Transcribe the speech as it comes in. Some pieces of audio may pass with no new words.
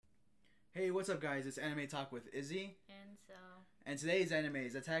Hey, what's up, guys? It's Anime Talk with Izzy, And so, and today's anime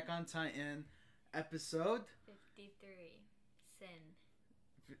is Attack on Titan, episode 53.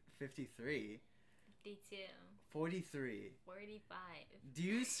 Sin. 53, 52. 43. 45. Do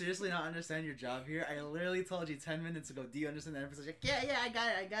you seriously not understand your job here? I literally told you 10 minutes ago, do you understand the episode? You're like, yeah, I got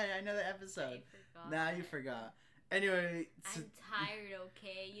it, I know the episode. I forgot. Now you forgot. Anyway, I'm tired,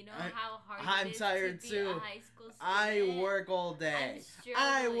 okay? You know I- how hard I'm it is tired to be too. a high school student? I work all day. I'm struggling.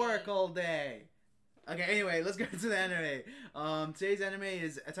 I work all day. Okay, anyway, let's get into the anime. Today's anime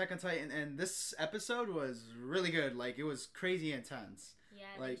is Attack on Titan, and this episode was really good. Like, it was crazy intense. Yeah,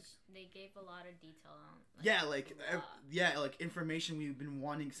 like- they gave a lot of detail on. Yeah, like, a lot. like information we've been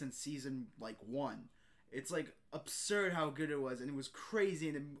wanting since season, like, 1. It's, like, absurd how good it was, and it was crazy,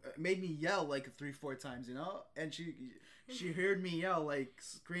 and it made me yell, like, 3-4 times, you know? And she heard me yell, like,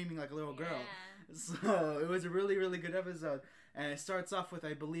 screaming like a little girl. Yeah. So, it was a really, really good episode. And it starts off with,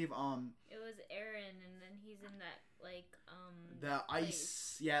 I believe, It was Eren, and then he's in that, like, the ice,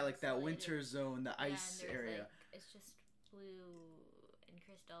 place. yeah, like that Isolated. winter zone, the Yeah, ice and there's, area. like, it's just blue and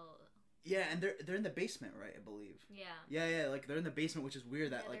crystal. Yeah, and they're in the basement, right? I believe. Yeah. Yeah, like they're in the basement, which is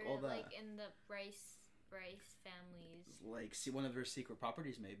weird that Yeah, like they're, all the like in the Rice families. like see one of their secret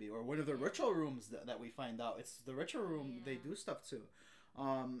properties maybe, or one of the ritual rooms that we find out. It's the ritual room. They Yeah. do stuff too.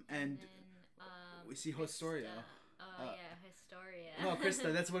 And Then, we see Historia. Historia. No,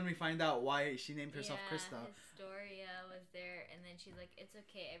 Krista. That's when we find out why she named herself yeah, Krista. Historia was there, and then she's like, "It's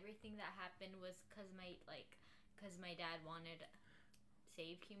okay. Everything that happened was cause my dad wanted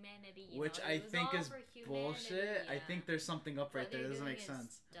save humanity." Which know? I It was think all is for humanity, bullshit. I yeah. think there's something up right What there. It they're doesn't doing make is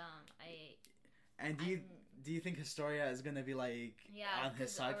sense. Dumb. And do you think Historia is gonna be like Yeah, on his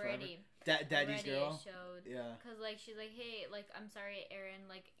 'cause side already, forever? Daddy's already girl. it showed. Yeah. Cause like she's like, hey, like I'm sorry, Aaron.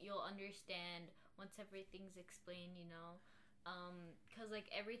 Like you'll understand once everything's explained, you know. Cause like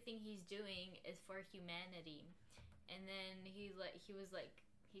everything he's doing is for humanity, and then he was like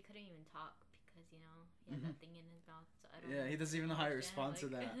he couldn't even talk because you know he had that thing in his mouth. So I don't. Yeah, he doesn't even know how to understand,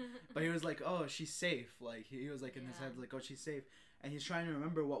 respond to like- that. But he was like, "Oh, she's safe." Like he was like in his Yeah. head, like, "Oh, she's safe," and he's trying to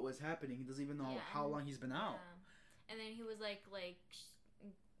remember what was happening. He doesn't even know Yeah, how and- long he's been out. Yeah. And then he was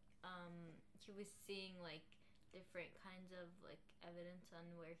he was seeing like different kinds of like evidence on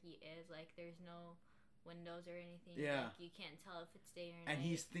where he is. Like there's no windows or anything. Yeah. Like you can't tell if it's day or night. And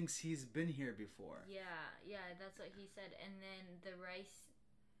he thinks he's been here before. Yeah, that's what he said. And then the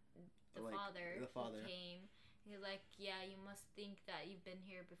Like, father, the father. who came, he's like, yeah, you must think that you've been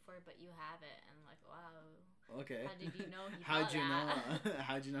here before, but you haven't. And I'm like, wow. Okay. How did you know he How'd thought you that? know?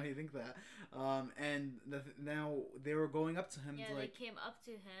 How'd you know he think that? And now they were going up to him Yeah, to they like. came up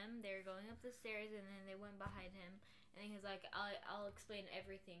to him. They were going up the stairs, and then they went behind him. And he was like, I'll explain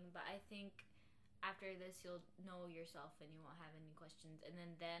everything, but I think after this you'll know yourself and you won't have any questions. And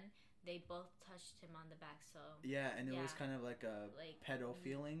then they both touched him on the back, so Yeah, and it was Yeah. kind of like a Like, pedo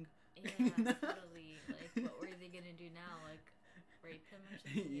feeling. yeah, totally. Like, what were they gonna do now? Like, rape him or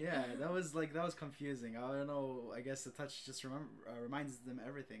something? Yeah, that was confusing. I don't know. I guess the touch just reminds them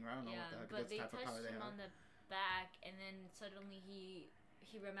everything. I don't know Yeah, what but they type of power touched they him have. on the back, and then suddenly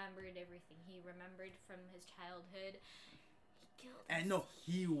he remembered everything. He remembered from his childhood. He killed. And no,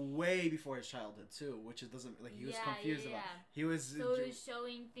 he way before his childhood too, which it doesn't like he was Yeah, confused yeah, about. yeah. He was So it was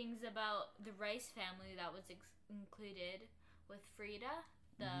showing things about the Rice family that was included with Frida,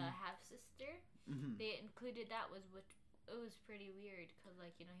 the half sister. Mhm. They included that it was pretty weird because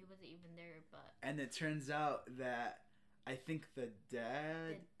like you know he wasn't even there, but And it turns out that I think the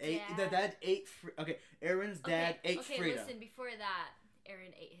dad The dad ate okay, Aaron's dad ate okay. Frida. Listen, before that,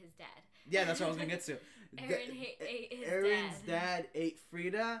 Aaron ate his dad. Yeah, that's what I was gonna get to. Aaron ate his Aaron's dad. dad ate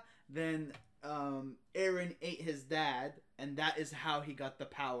Frida, then Aaron ate his dad, and that is how he got the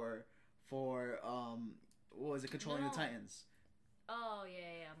power for what was it, controlling the No. Titans. Oh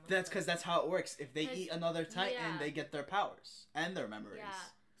yeah. most That's because that's how it works. If they 'Cause- eat another Titan, yeah. they get their powers and their memories. Yeah.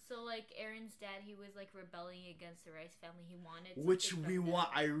 So like Aaron's dad, he was like rebelling against the Rice family. He wanted Which something we from them. want.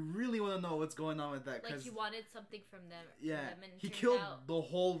 I really want to know what's going on with that. Like Cause, he wanted something from them. yeah, from them, and he turns killed out- the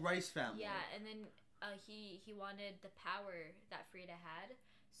whole Rice family. Yeah, and then he wanted the power that Frida had.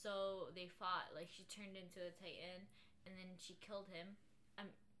 So they fought. Like she turned into a Titan, and then she killed him.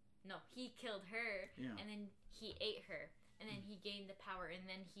 No, he killed her, Yeah. and then he ate her. And then he gained the power, and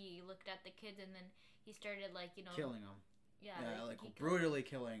then he looked at the kids, and then he started like you know Killing them. Yeah, Yeah, he like killed- brutally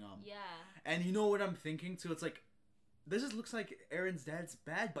killing them. Yeah, And you know what I'm thinking too? It's like this just looks like Aaron's dad's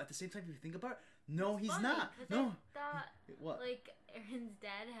bad, but at the same time, if you think about it, no, he's funny, not. 'cause No. I thought What? like Aaron's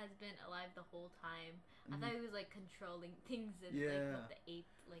dad has been alive the whole time. I thought he was like controlling things and Yeah. like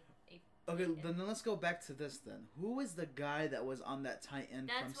with the ape Okay, then let's go back to this then. Who was the guy that was on that Titan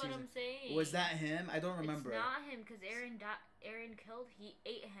That's from what season? I'm saying. Was that him? I don't remember. It's not him because Eren killed. He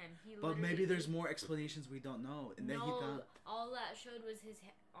ate him. But maybe there's more explanations we don't know. And then he got... all that showed was his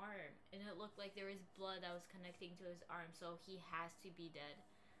arm, and it looked like there was blood that was connecting to his arm, so he has to be dead.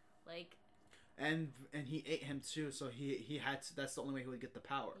 Like. And he ate him too, so he had to. That's the only way he would get the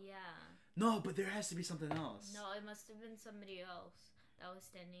power. Yeah. No, but there has to be something else. No, it must have been somebody else that was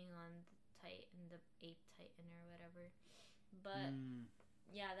standing on the Titan, the ape Titan or whatever. But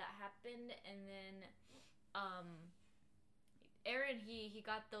yeah, that happened, and then Eren he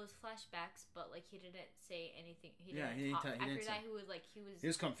got those flashbacks, but like he didn't say anything. He didn't talk. After that, he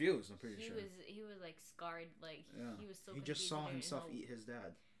was confused. I'm pretty sure he was like scarred. Like he was so. He just saw himself eat his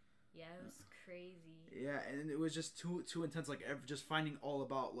dad. Yeah, it was crazy. Yeah, and it was just too intense. Like just finding all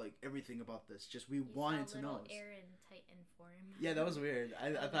about like everything about this. Just we wanted to know. Eren Titan form. Yeah, that was weird.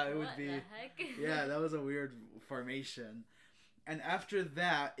 I thought it would be. What the heck? Yeah, that was a weird formation. And after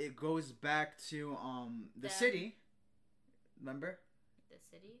that, it goes back to the city. Remember? The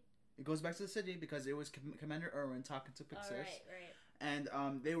city. It goes back to the city because it was Commander Erwin talking to Pixis. Oh, right. And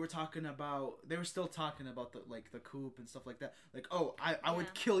they were still talking about the coup and stuff like that. Like, oh, I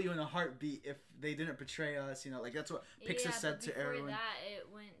would kill you in a heartbeat if they didn't betray us. You know, like that's what Pixis said to Erwin. Before that, it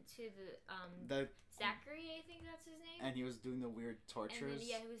went to the Zachary, I think that's his name. And he was doing the weird tortures. And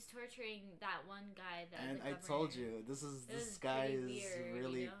then, he was torturing that one guy. And I told you, this guy is weird,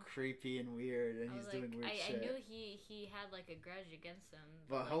 really creepy and weird, and he's doing weird shit. I knew he had like a grudge against him.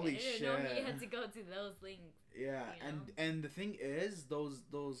 But holy shit! I didn't know he had to go to those links. Yeah, and the thing is,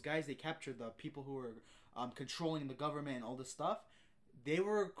 those guys they captured, the people who were controlling the government and all this stuff, they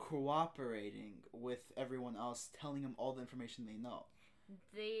were cooperating with everyone else, telling them all the information they know.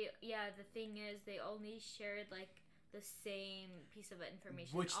 The thing is, they only shared like the same piece of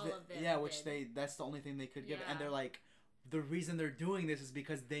information. That's the only thing they could give, and they're like, the reason they're doing this is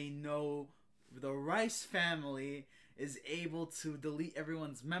because they know the Rice family is able to delete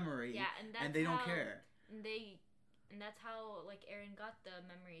everyone's memory. Yeah, and they don't care. And that's how like Eren got the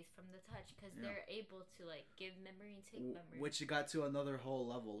memories from the touch, because they're able to like give memory and take memory. Which got to another whole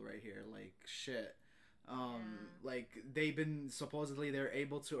level right here. Like shit. Like they're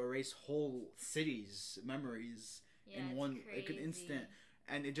able to erase whole cities' memories in one like an instant,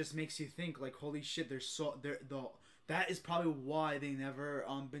 and it just makes you think like, holy shit, that is probably why they never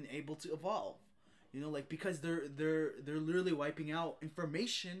been able to evolve. You know, like because they're literally wiping out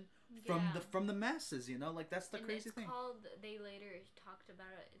information from the masses. You know, like that's the crazy thing. They later talked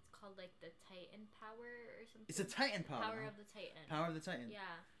about it. It's called like the Titan power or something. It's a Titan power. Power of the Titan. Power of the Titan. Yeah.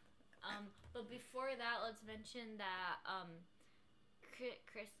 But before that, let's mention that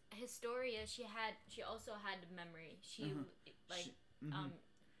Historia, she also had memory. She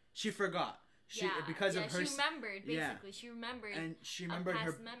she forgot. Because of her. She remembered basically. She remembered. And she remembered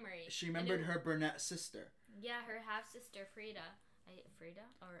her memory. She remembered her brunette sister. Yeah, her half sister Frida. Frida,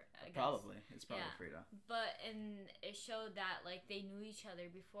 or I guess. Probably it's probably Frida. But it showed that like they knew each other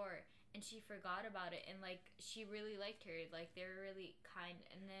before. And she forgot about it, and like she really liked her, like they were really kind.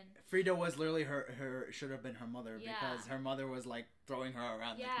 And then Frida was literally her should have been her mother, because her mother was like throwing her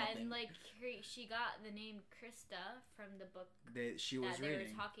around. Yeah, like nothing. And like she got the name Krista from the book they were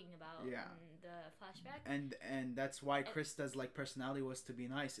talking about in the flashback. And that's why Krista's like personality was to be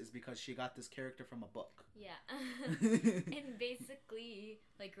nice, is because she got this character from a book. Yeah. And basically,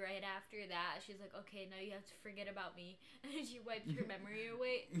 like right after that, she's like, okay, now you have to forget about me, and she wiped her memory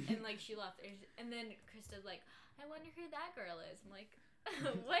away, and like she left. And then Krista's like, I wonder who that girl is. I'm like,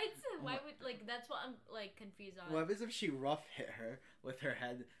 what? Why would like that's what I'm like confused on. What if she rough hit her with her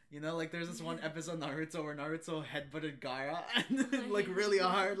head? You know, like there's this one episode Naruto where Naruto headbutted Gaara and like really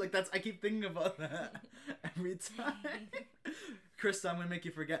hard. Like I keep thinking about that every time. Krista, I'm gonna make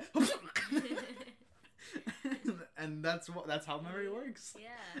you forget. And that's how memory works.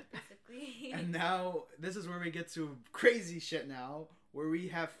 Yeah, basically. And now this is where we get to crazy shit now, where we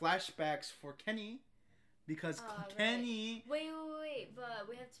have flashbacks for Kenny. Because Kenny... Wait, but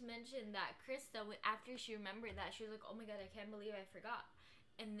we have to mention that Krista, after she remembered that, she was like, oh my god, I can't believe I forgot.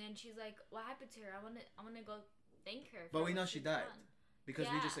 And then she's like, what happened to her? I wanna go thank her. But we know she died. Because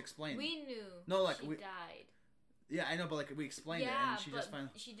we just explained. We knew she died. Yeah, I know, but like we explained it, and she just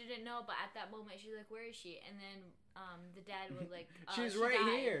finally... she didn't know, but at that moment, she's like, where is she? And then the dad was like... She's right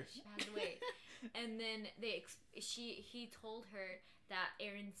here. She passed away. And then he told her that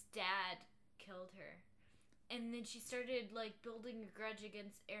Eren's dad killed her. And then she started like building a grudge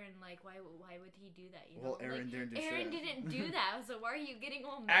against Eren. Like, why would he do that? You know, Well, Eren like, didn't do Eren shit. didn't do that. So why are you getting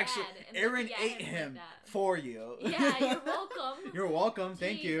all mad? Actually, and Eren looking at ate like him that? for you. Yeah, you're welcome. You're welcome.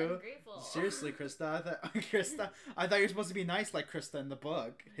 Thank Jeez, you. I'm grateful. Seriously, Krista. I thought you were supposed to be nice like Krista in the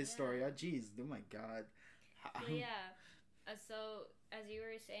book, Historia. Jeez, oh my god. But yeah. So as you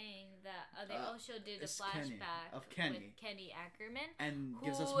were saying, that they also did a it's flashback of Kenny. with Kenny Ackerman, And who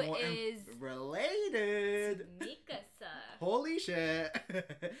gives us more is related. Mikasa. Holy shit!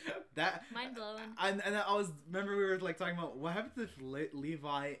 That Mind blown. And I was remember we were like talking about what happened to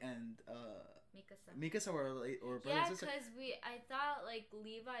Levi and Mikasa were brothers Yeah, and sisters? because I thought like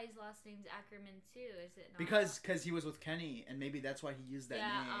Levi's last name's Ackerman too. Is it not? Because he was with Kenny, and maybe that's why he used that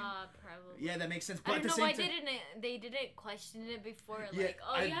name. Probably. Yeah, that makes sense. But I at don't the know same why time, they didn't question it before. Yeah, Like,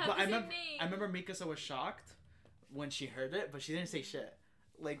 oh, you have the same name. I remember Mikasa was shocked when she heard it, but she didn't say shit.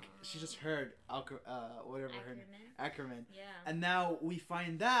 Like she just heard whatever her name, Ackerman. Yeah. And now we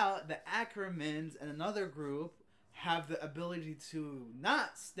find out that Ackermans and another group have the ability to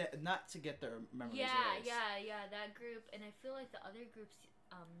not to get their memories erased. Yeah, that group, and I feel like the other groups,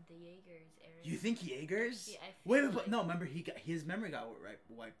 the Jaegers, Eren. You think Jaegers? Yeah, Wait, but no. Remember, his memory got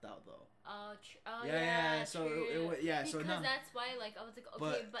wiped out though. Oh, yeah. So true. So because no. that's why, like, I was like,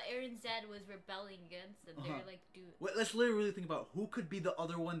 okay, but Eren's dad was rebelling against them. They're like, dude. Wait, let's literally really think about who could be the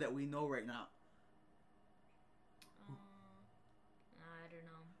other one that we know right now. I don't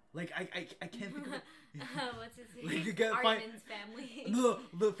know. Like I can't think of it. What's his name? Like, you gotta Armin's family. No,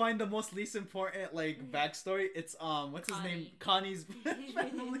 find the most least important like backstory. It's what's his name? Connie's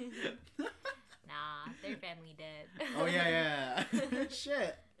family. Nah, their family dead. Oh yeah.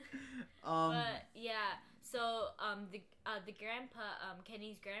 Shit. But yeah, so the grandpa,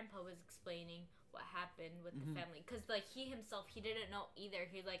 Kenny's grandpa was explaining what happened with the family, because like he himself, he didn't know either.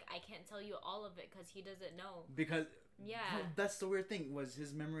 He's like, I can't tell you all of it because he doesn't know. Because yeah, that's the weird thing. Was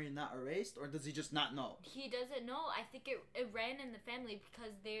his memory not erased, or does he just not know? He doesn't know. I think it ran in the family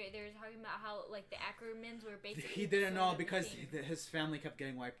because they were talking about how like the Ackermans were basically. He didn't know because his family kept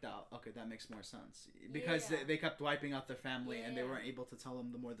getting wiped out. Okay, that makes more sense. Because they kept wiping out their family and they weren't able to tell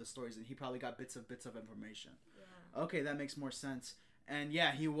him the stories, and he probably got bits of information. Yeah. Okay, that makes more sense. And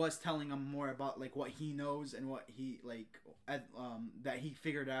yeah, he was telling him more about like what he knows and what he that he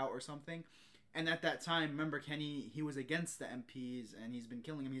figured out or something. And at that time, remember, Kenny, he was against the MPs and he's been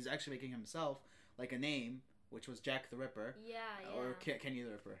killing him. He's actually making himself like a name, which was Jack the Ripper. Yeah. Or Kenny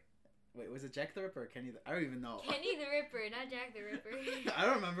the Ripper. Wait, was it Jack the Ripper or Kenny I don't even know. Kenny the Ripper, not Jack the Ripper. I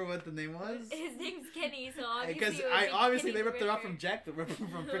don't remember what the name was. His name's Kenny, so obviously because obviously they ripped it off from Jack the Ripper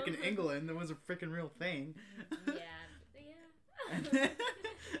from freaking England. It was a freaking real thing. Yeah.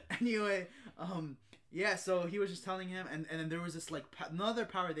 Anyway, yeah, so he was just telling him, and then there was this like another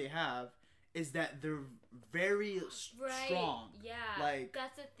power they have is that they're very strong. Yeah, like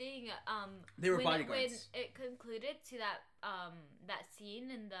that's the thing. They were bodyguards. When it concluded to that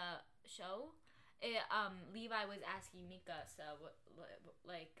scene in the show, Levi was asking Mikasa,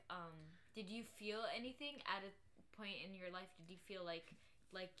 did you feel anything at a point in your life? Did you feel like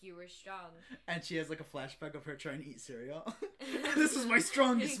you were strong? And she has like a flashback of her trying to eat cereal. This is my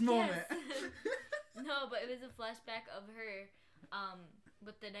strongest moment. No, but it was a flashback of her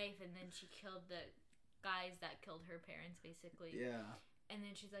with the knife, and then she killed the guys that killed her parents, basically. Yeah. And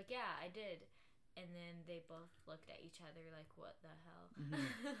then she's like, yeah, I did. And then they both looked at each other like, what the hell?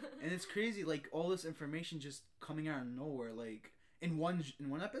 Mm-hmm. And it's crazy, like, all this information just coming out of nowhere, like, in one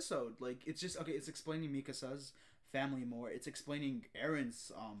episode. Like, it's just, okay, it's explaining Mikasa's family more. It's explaining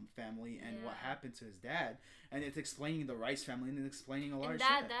Eren's family and what happened to his dad. And it's explaining the Rice family, and it's explaining a lot of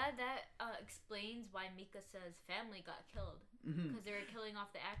shit. That explains why Mikasa's family got killed. Because they were killing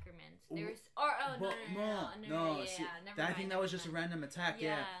off the Ackermans. No. I think that was just a random attack.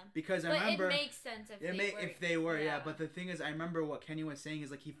 Yeah, because I remember it makes sense if they were. Yeah, but the thing is, I remember what Kenny was saying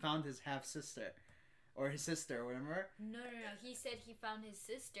is like he found his half sister, or his sister, or whatever. No. He said he found his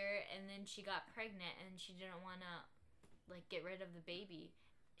sister, and then she got pregnant, and she didn't want to like get rid of the baby.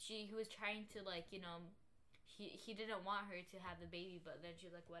 He was trying to He didn't want her to have the baby, but then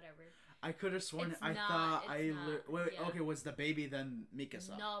she's like, whatever. I could have sworn. Was the baby then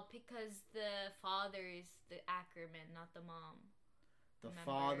Mikasa? No, because the father is the Ackerman, not the mom.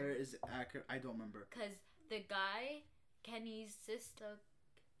 Father is Ackerman. I don't remember. Because the guy, Kenny's sister,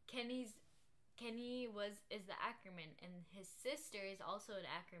 Kenny is the Ackerman, and his sister is also an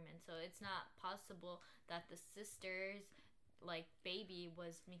Ackerman. So it's not possible that the sister's baby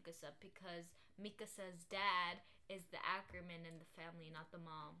was Mikasa, because Mikasa's dad is the Ackerman in the family, not the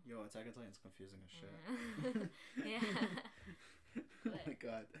mom. Yo, Attack on Titan's confusing as shit. Yeah. Oh my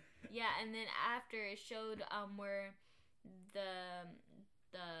god. Yeah, and then after it showed where the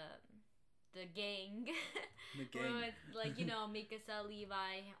the gang, The gang. with, like, you know, Mikasa,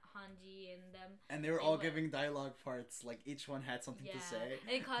 Levi, Hanji, and them. And they were They all went- giving dialogue parts. Like each one had something Yeah, to say.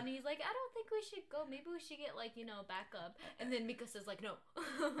 and Connie's like, I don't think we should go. Maybe we should get, like, you know, backup. And then Mikasa's like, no.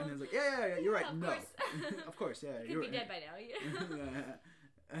 And it's like, yeah, you're right. Of No, course. of course, yeah, Could you're be right. dead by now.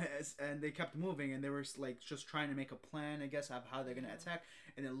 And they kept moving, and they were like just trying to make a plan, I guess, of how they're gonna Yeah. attack.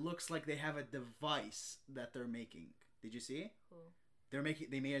 And it looks like they have a device that they're making. Did you see? Who?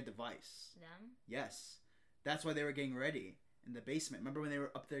 They made a device. Them? Yes, that's why they were getting ready in the basement. Remember when they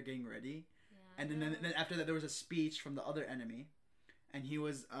were up there getting ready? Yeah. And then after that, there was a speech from the other enemy, and he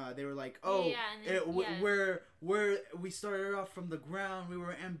was. They were like, "Oh, Yeah, and then- we're we started off from the ground. We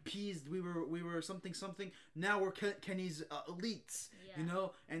were MPs. We were something. Now we're Kenny's elites. Yeah. You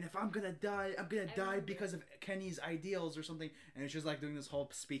know. And if I'm gonna die, I'm gonna I die remember. because of Kenny's ideals or something." And she was like doing this whole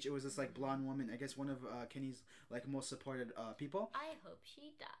speech. It was this like blonde woman. I guess one of Kenny's like most supported people. I hope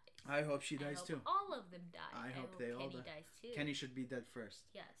she dies. I hope she I dies hope too. all of them die. I hope they all Kenny die. dies too. Kenny should be dead first.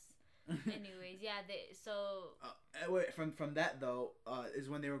 Yes. Anyways, yeah. So Wait, from that though, is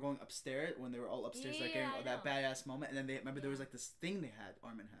when they were going upstairs. When they were all upstairs, like Yeah, getting I that know. badass moment, and then they remember there was Yeah. like this thing they had.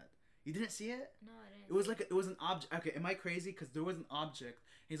 Armin had. You didn't see it? no, I didn't. It was like it was an object. Okay, am I crazy? Because there was an object.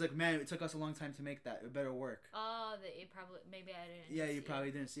 He's like, man, it took us a long time to make that. It better work. Oh, it probably maybe I didn't. Yeah, see you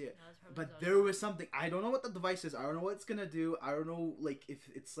probably didn't see it. No, it's probably But because I there was something. I don't know what the device is. I don't know what it's gonna do. I don't know like if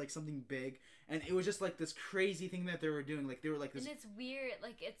it's like something big. And it was just like this crazy thing that they were doing. Like they were like this. And it's weird.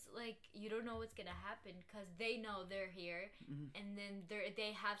 Like it's like you don't know what's gonna happen because they know they're here, Mhm. and then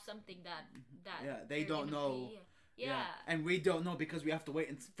they have something that Yeah, they they're don't gonna know. be- Yeah. And we don't know because we have to wait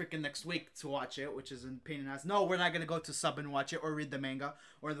until freaking next week to watch it, which is a pain in the ass. No, we're not gonna go to sub and watch it or read the manga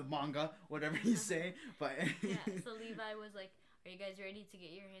or the manga, whatever you say. But Yeah. So Levi was like, "Are you guys ready to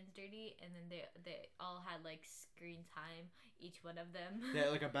get your hands dirty?" And then they all had like screen time, each one of them. they had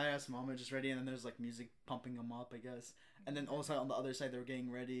like a badass moment just ready, and then there's like music pumping them up, I guess. And then also on the other side they were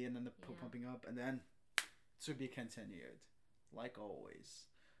getting ready, and then the Yeah. pumping up, and then to be continued, like always.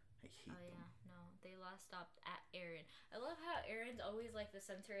 I hate Oh them. yeah, no, they last stopped at Aaron. I love how Aaron's always like the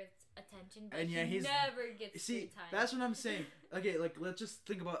center of attention, but And yeah, he he's- never gets See, screen time. that's what I'm saying. Okay, like let's just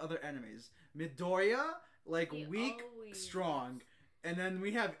think about other enemies. Midoriya, like He weak, always strong, gets- and then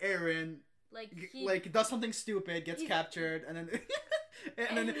we have Aaron, like he, like does something stupid, gets He's- captured, and then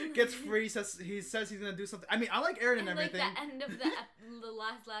and then gets free. Says he's gonna do something. I mean, I like Aaron and and like everything. the end of the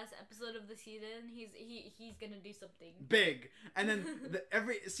last episode of the season, he's gonna do something. Big, and then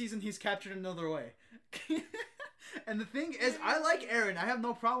every season he's captured another way. And the thing is, I like Aaron. I have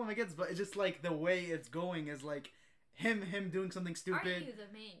no problem against, but it's just like the way it's going is like him doing something Aren't stupid. you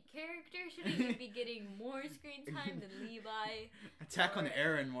the main character? Shouldn't you be getting more screen time than Levi? Attack on Or-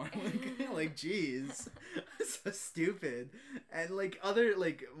 Aaron more. Like, jeez. So stupid. And, like, other,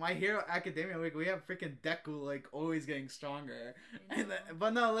 like, My Hero Academia, like, we have freaking Deku, like, always getting stronger. I And know.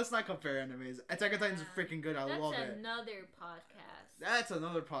 but no, let's not compare enemies. Attack on Titan's Yeah. freaking good. I That's love it. another podcast. That's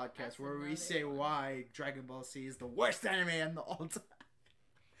another podcast That's where we another say one. why Dragon Ball Z is the worst anime in the all time.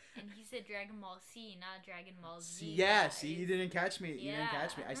 And he said Dragon Ball C, not Dragon Ball Z. Yeah, guys. see, you didn't catch me. You didn't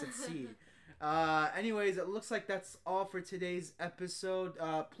catch me. I said Yeah. C. Anyways, it looks like that's all for today's episode.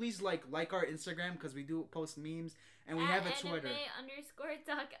 Please like our Instagram because we do post memes and we have a Twitter. _talk_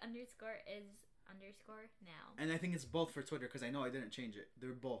 is _ now. And I think it's both for Twitter because I know I didn't change it.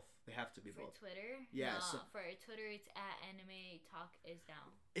 They're both. They have to be For both. Twitter? Yeah, No, so- for Twitter it's at anime talk is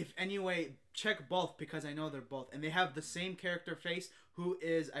now. If anyway, check both because I know they're both. And they have the same character face who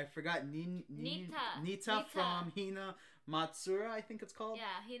is, I forgot, Nita Nita. from Hina Matsura, I think it's called.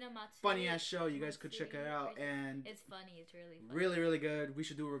 Yeah, Hinamatsu. Funny ass show. You guys could check it Matsuri, out. or- And It's funny. It's really funny. really, really good. We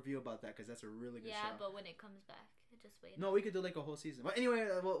should do a review about that because that's a really good Yeah, show. but when it comes back, just wait. No, we could do like a whole season. But anyway,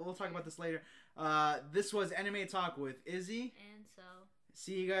 we'll talk about this later. This was Anime Talk with Izzy. And so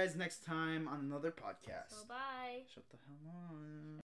See you guys next time on another podcast. bye. Shut the hell on.